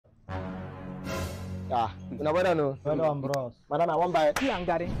Ah, una better no. Well on, bros. Madam, I won't buy. See,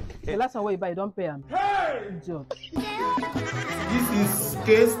 Gary. The last one where you buy, don't pay him. Job. This is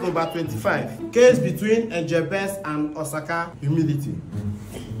case number 25. Case between Ejebes and Osaka humility.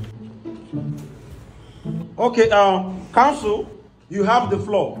 Okay, counsel, you have the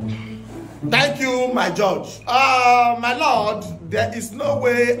floor. Thank you, my judge. My lord, there is no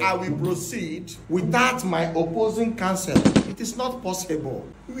way I will proceed without my opposing counsel. It is not possible.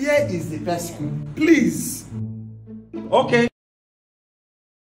 Where is the person? Please. Okay.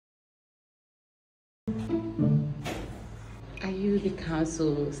 Are you the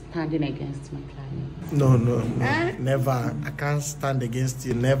counsel standing against my client? No, never. I can't stand against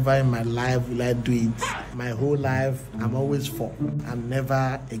you. Never in my life will I do it. My whole life, I'm always for. I'm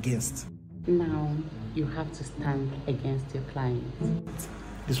never against. Now, you have to stand against your client.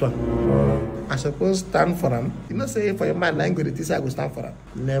 This one. I suppose stand for him. You know, say for your man, I'm going to say I will stand for him.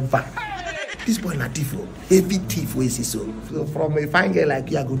 Never. This boy not thief. Heavy thief, we see so. So from a fine girl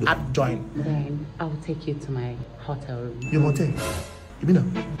like you, I go to add join. Then I will take you to my hotel room. Your hotel? You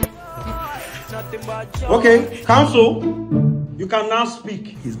mean okay, counsel, you can now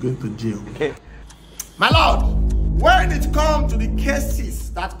speak. He's going to jail. Okay. My lord, when it comes to the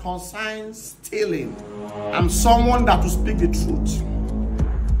cases that concern stealing, I'm someone that will speak the truth.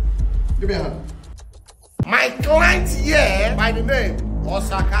 Give me a hand. My client here, by the name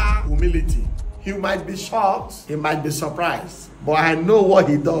Osaka Humility. He might be shocked, he might be surprised, but I know what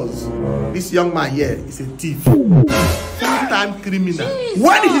he does. This young man here is a thief, full-time criminal. Jesus.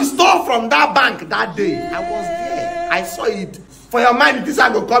 When he stole from that bank that day, I was there. I saw it. For your mind, this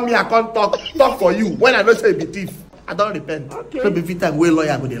I go come here and come talk for you. When I don't say be thief, I don't repent. Okay. So before time go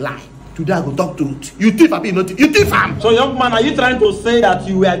lawyer go dey lie. Today I go talk truth. You thief, I be no thief. You thief am. So young man, are you trying to say that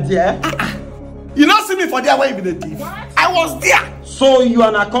you were there? You not see me for there when you be the thief. What? I was there. So you are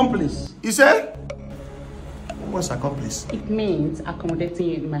an accomplice. You say? What's accomplice? It means accommodating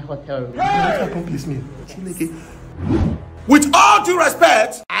you in my hotel room. What accomplice mean? With all due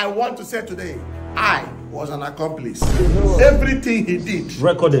respect, I want to say today, I was an accomplice. Everything he did.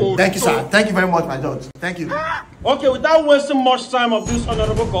 Recorded. Thank you, sir. Thank you very much, my judge. Thank you. Okay, without wasting much time of this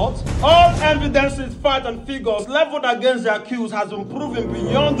honorable court, all evidences, facts, and figures leveled against the accused has been proven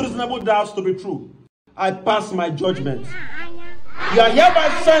beyond reasonable doubts to be true. I pass my judgment. You are hereby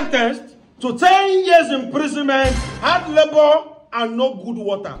sentenced to 10 years imprisonment, hard labor, and no good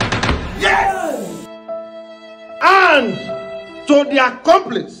water. Yes! And to the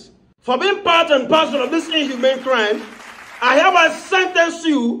accomplice, for being part and parcel of this inhumane crime, I hereby sentence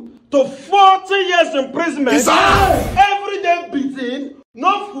you to 40 years imprisonment, everyday beating,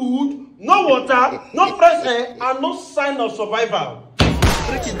 no food, no water, no fresh air, and no sign of survival.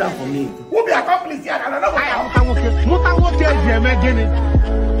 Break it down for me. Who be accomplice here? I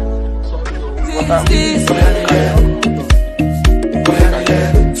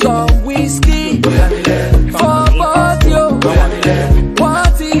Some whiskey for bottle.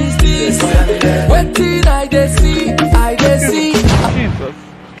 What is this? Waiting, I dey see.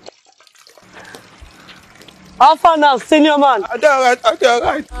 How far now, senior man? I dey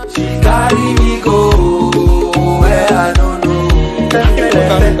alright. She carry me go where I don't know.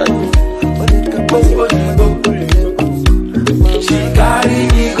 She carry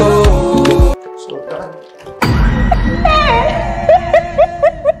me go.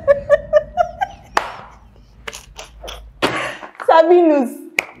 Sabinus.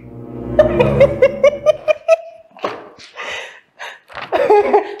 Don't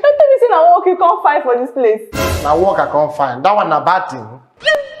tell me say na work you can't find for this place. Now work I can't find. That one a bad thing.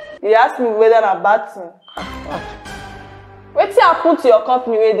 You asked me whether na bad thing. Wetin happen to your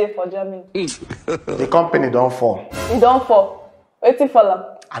company wey dey for Germany? The company don't fall. E don fall. Wetin fall am?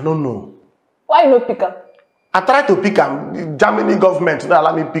 I don't know. Why you no pick am? I tried to pick am. The Germany government don't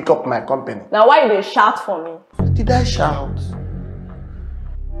allow me pick up my company. Now why you dey shout for me? Did I shout?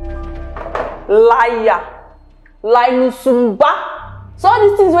 Liar. Lie Musumba. So all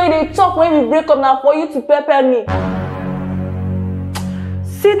these things wey they talk when we break up now for you to pepper me.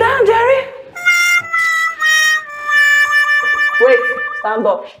 Sit down, Jerry. Wait, stand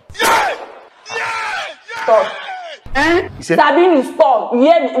up. Stop. Sabinus, stop. You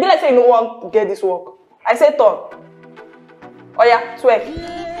hear me? Be like say you no want to get this work. I say talk. Oh yeah, twerk.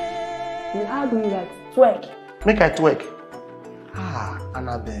 You heard me right. Twerk. Make I twerk.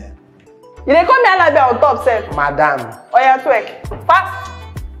 Annabelle. You dey call me Annabelle on top, sef. Madam. Oh yeah, twerk. Fast.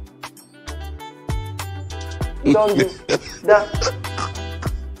 Don't do. Done.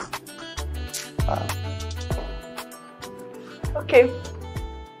 Okay.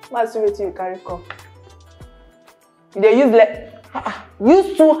 Let's see what you carry come. You dey use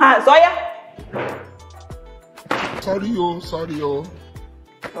use two hands. Oh yeah. sorry, yo, sorry, yo.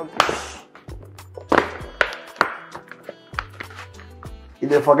 If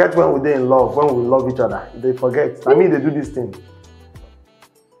they forget when we're in love, when we love each other, if they forget. I mean, they do this thing.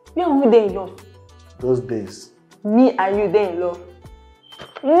 You and me, they in love. Those days. Me and you, they in love.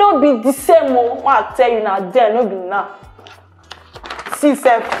 No be the same one. I tell you now, there no be now. See,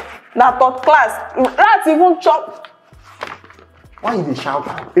 self, that third class. That's even chop. Why you dey shout?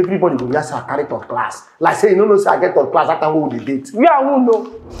 Everybody go hear say I carry third class. Like say you no know say I get third class after we dey date. You and who know?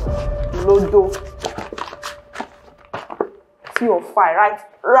 Lodo. See your fire, right?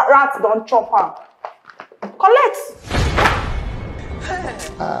 Rats don't chop her. Collect.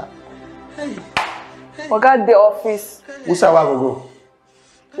 Oga the office. Who say I go?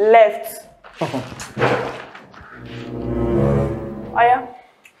 Left. Aya.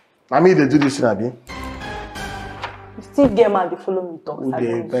 Na me dey do this thing, abi? You still get man, they follow me talk. Who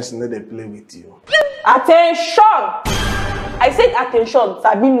the person that they play with you? Attention! I said attention,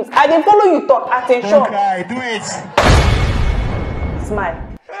 Sabinus. I didn't follow you talk. Attention. Don't cry, do it.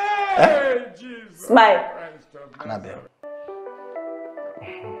 Smile. Hey, Jesus. Smile. Annabelle.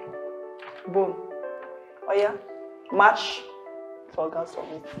 Boom. Oh yeah. Match. For girls for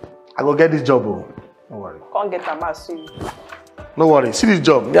me. I go get this job, oh. No worry. Can't get a match soon. No worry. See this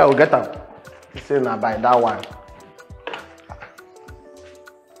job. Yeah, I will get them. He say na buy that one.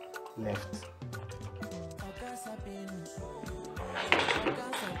 Left.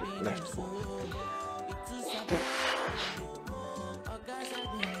 Left.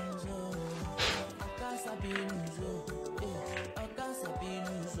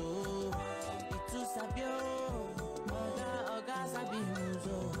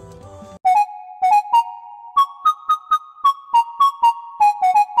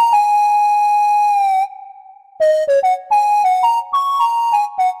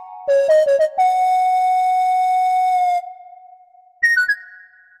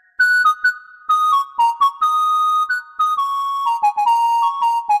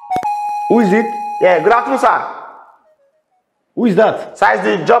 Who is it? Yeah, good afternoon, sir. Who is that? Sir, is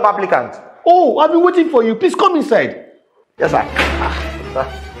the job applicant. Oh, I've been waiting for you. Please come inside. Yes, sir.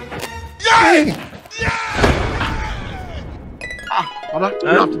 Baba,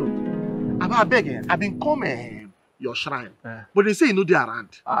 good afternoon. I beg, I've been coming your shrine, but they say you know they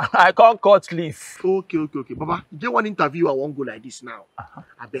around. I can't cut leaf. Okay. Baba, you get one interview, I won't go like this now.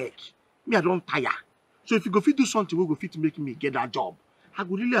 I beg. Me, I don't tire. So if you go fit do something, we go fit to make me get that job. I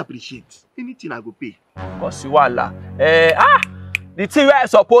would really appreciate anything I go pay. Kosiwala. The thing I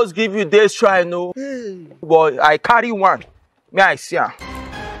suppose give you this shrine, no. But I carry one. Me I see am.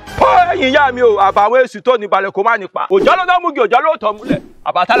 Oh, ìyá mi o, àbàwé èsù tó ní balẹ̀ kó má nípa. Òjò ló dá mú gi, òjò ló tọ̀ múlẹ̀.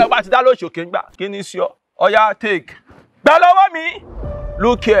 Àbàtálẹ̀ bá ti dá lóṣòkè ńgbà. Kí ni sí ọ? Oya take. Gbà lọ́wọ́ mi.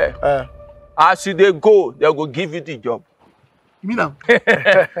 Look here. As you dey go, they go give you the job. You mean now?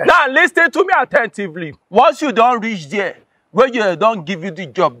 Now listen to me attentively. Once you don't reach there, when you don't give you the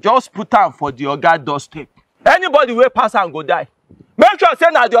job, just put am for the oga doorstep. Anybody wey pass am go die. Make sure say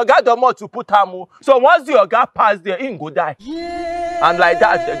na the oga doorstep to put am. So once the oga pass there, him go die. And like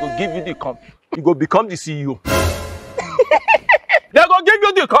that, they go give you the company. You go become the CEO. They go give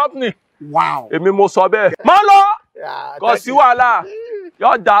you the company. Wow. Èmi mo sọ bẹ́ẹ̀. Má lọ. Kò sí wàhálà.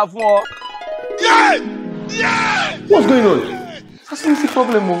 Yóò dáa fún ọ. What's going on? That's an easy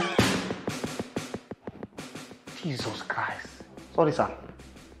problem, oh. Jesus Christ. Sorry, sir.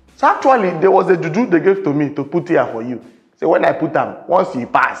 So actually, there was a juju they gave to me to put here for you. So when I put them, once you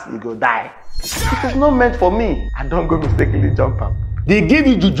pass, you go die. It was not meant for me. I don't go mistakenly jump up. They gave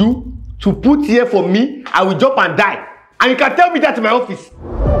you juju to put here for me. I will jump and die. And you can tell me that in my office.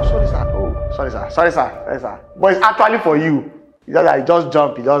 Oh, sorry, sir. Oh, sorry, sir. Sorry, sir. But it's actually for you. It's just like you just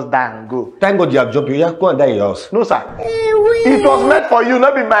jump, you just die and go. Thank God you have jumped. You just go and die in your house. No, sir. It was meant for you,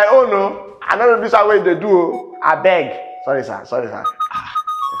 not be my own, no. I don't know this way they do. I beg. Sorry, sir. Sir,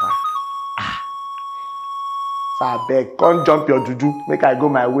 I beg. Can't jump your juju. Make I go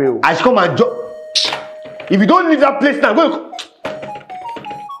my way. I should come and jump. If you don't leave that place now, go.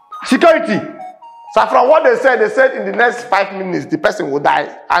 Security. So from what they said in the next 5 minutes, the person will die.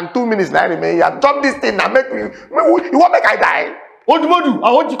 And 2 minutes now remain. You have jumped this thing and make me. You want make I die? Odumodu,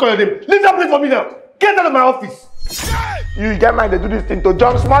 I want you to call your name. Leave that place for me now. Get out of my office. You get mind, they do this thing to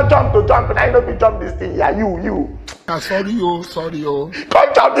jump, small jump to jump, and I know you jump this thing. Yeah, you. Sorry.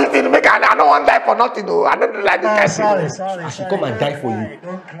 Can't jump this thing, make I don't want to die for nothing, though. I don't like this. Sorry. I should come and die for you.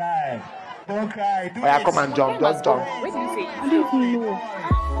 Don't cry. Oh yeah, come and jump, just jump. Wait till you say, I don't even know.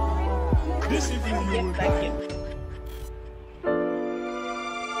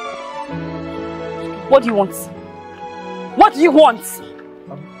 What do you want? What do you want?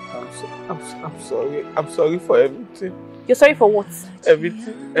 I'm sorry. I'm sorry for everything. You're sorry for what?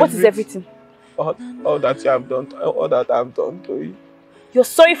 Everything. What is everything? All that you have done, all that I've done to you. You're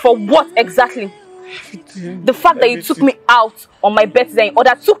sorry for what exactly? Everything. The fact that you took me out on my birthday and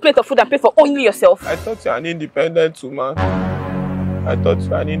ordered 2 plates of food and paid for only yourself. I thought you're an independent woman.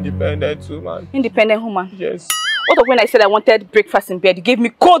 Independent woman? Yes. What of when I said I wanted breakfast in bed? You gave me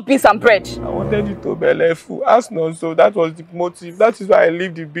cold beans and bread. I wanted you to be full. Ask no, so that was the motive. That is why I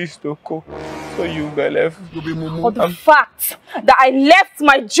leave the beach to cook. So you be full. Or the fact that I left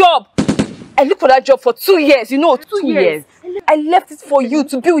my job. I looked for that job for 2 years, you know, 2 years. I left it for you,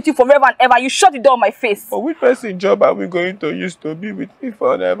 to be with you forever and ever. You shut the door on my face. But which person job are we going to use to be with me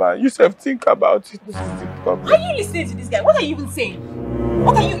forever? You have think about it. This is the problem. Are you listening to this guy? What are you even saying?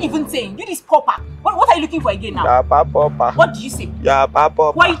 What are you even saying? You this popper. What are you looking for again now? Yeah, papa. What do you say? Yeah,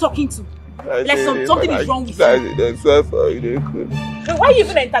 papa. Who are you talking to? Like something is wrong with you. Why are you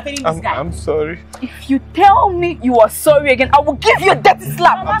even entertaining this guy? I'm sorry. If you tell me you are sorry again, I will give you a dirty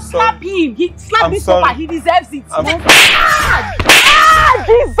slap. Mama, slap him. He slapped this papa. He deserves it.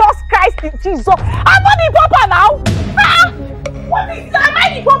 Jesus Christ, Jesus. I'm not the papa now. What is that? Am I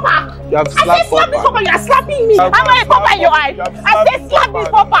the papa? You have I said slap this papa. You are slapping me. Am I a papa in your eye? I said slap this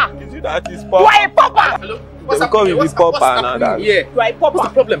papa. Is it that is You papa? are a papa. Hello? What's happening? What's happening here? You are a papa. What's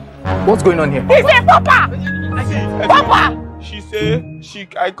the problem? What's going on here? He's a papa. Papa. She say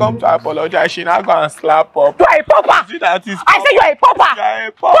I come to apologize. She now go and slap up. You are a papa. Is it that is I say you are a papa. You are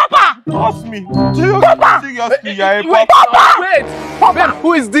a papa. Papa. Trust me. Papa. Seriously, you are a Wait, papa. Papa. Wait! Papa.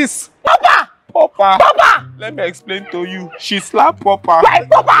 Who is this? Papa. Papa. Papa. Let me explain to you. She slapped Papa. You are a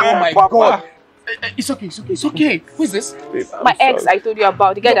papa. Oh my God. God. It's okay. Who is this? Babe, I'm My ex sorry. I told you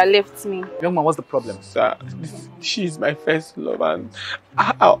about, the guy that left me. Young man, what's the problem? Sir, she's my first love and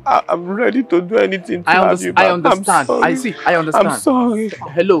I'm ready to do anything to have you back. I understand. I understand. I'm sorry.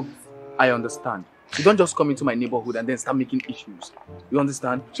 Hello. I understand. You don't just come into my neighborhood and then start making issues. You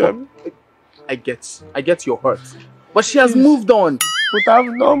understand? Jam. I get your hurt. But she has moved on. But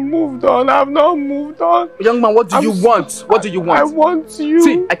I've not moved on. Young man, what do you want? What do you want? I want you.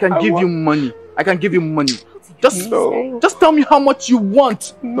 See, I can give you money. Just tell me how much you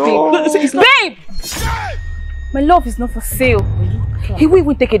want. No. Babe! My love is not for sale. He will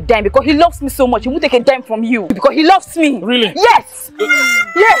even take a dime because he loves me so much. He won't take a dime from you because he loves me. Really? Yes!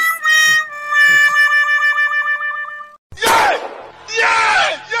 Yes!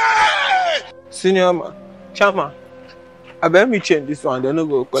 Senior man, Chama, I better me change this one. Then no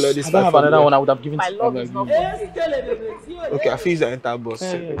go color this. I don't have another one. I would have given My to love is not Okay, I feel the enter bus.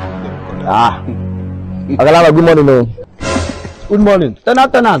 Agalama, good morning, no. Good morning.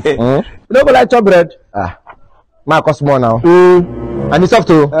 Tenant. You don't go like chop bread? My cost more now. And it's up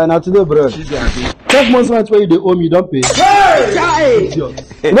to now today, bread. 12 months rent where you dey owe me, don't pay. You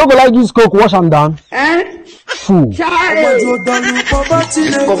don't go like use coke, wash and down. Fool.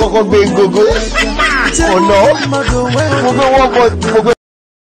 Oh no.